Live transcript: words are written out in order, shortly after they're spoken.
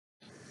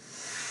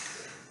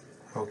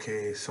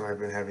Okay, so I've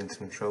been having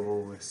some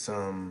trouble with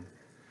some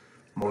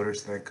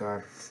motors that I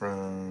got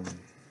from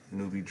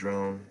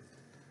newbeedrone,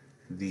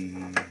 the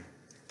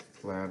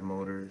plaid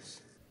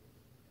motors,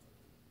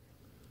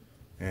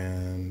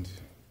 and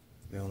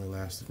they only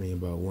lasted me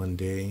about 1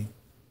 day.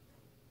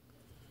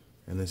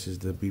 And this is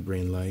the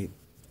B-Brain Lite.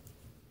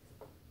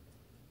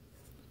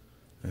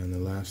 And the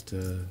last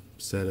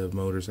set of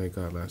motors I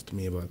got lasted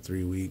me about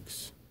 3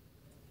 weeks.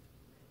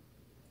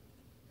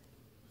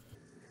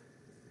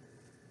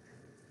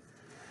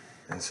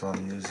 And so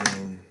I'm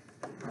using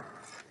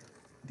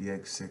the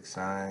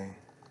X6i.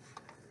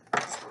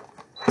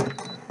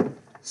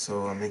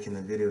 So I'm making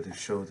the video to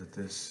show that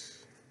this.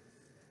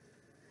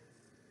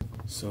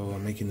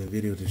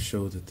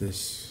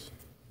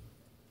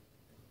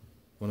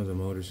 One of the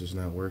motors is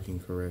not working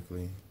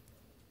correctly.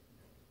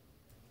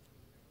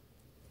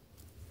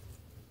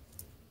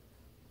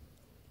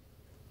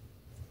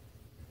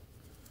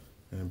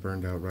 And it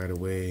burned out right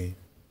away.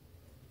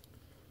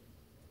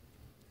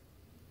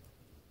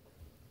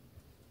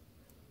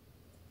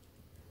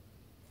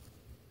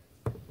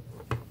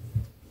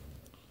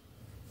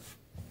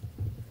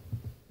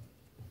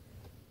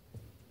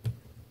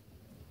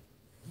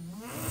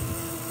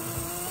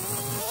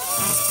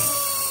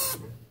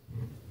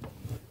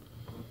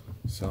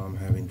 So I'm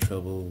having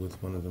trouble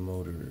with one of the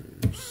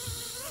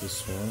motors.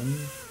 This one,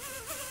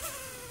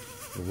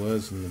 it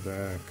was in the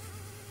back,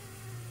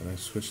 and I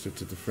switched it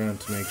to the front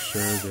to make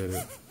sure that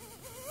it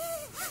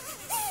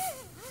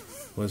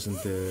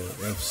wasn't the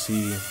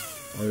FC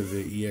or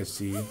the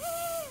ESC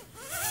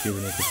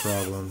giving it the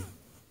problem.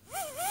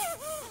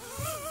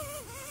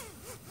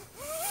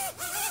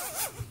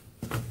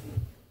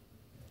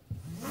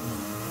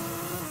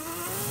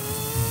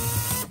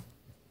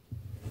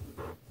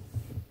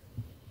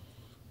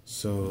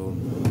 So,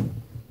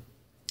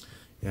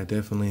 yeah, I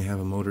definitely have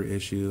a motor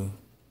issue,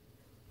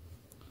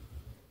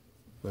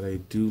 but I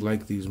do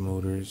like these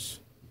motors,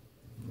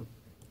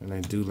 and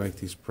I do like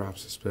these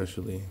props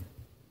especially.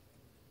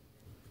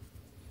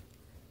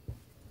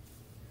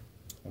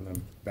 And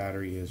the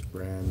battery is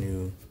brand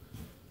new.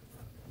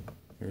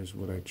 Here's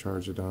what I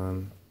charge it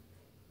on.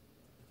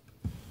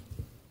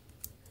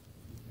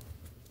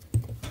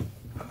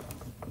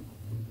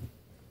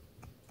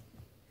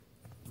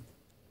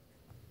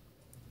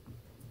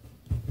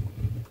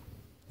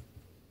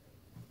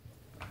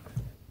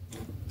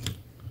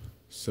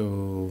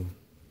 So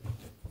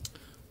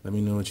let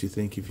me know what you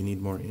think if you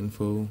need more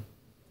info.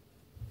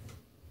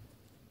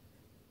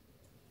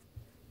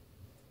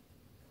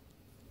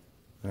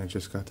 I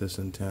just got this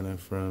antenna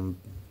from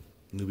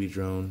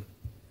newbeedrone.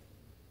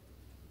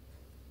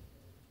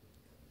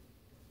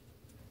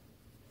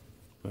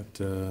 But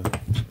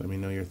let me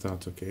know your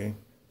thoughts, okay?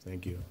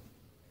 Thank you.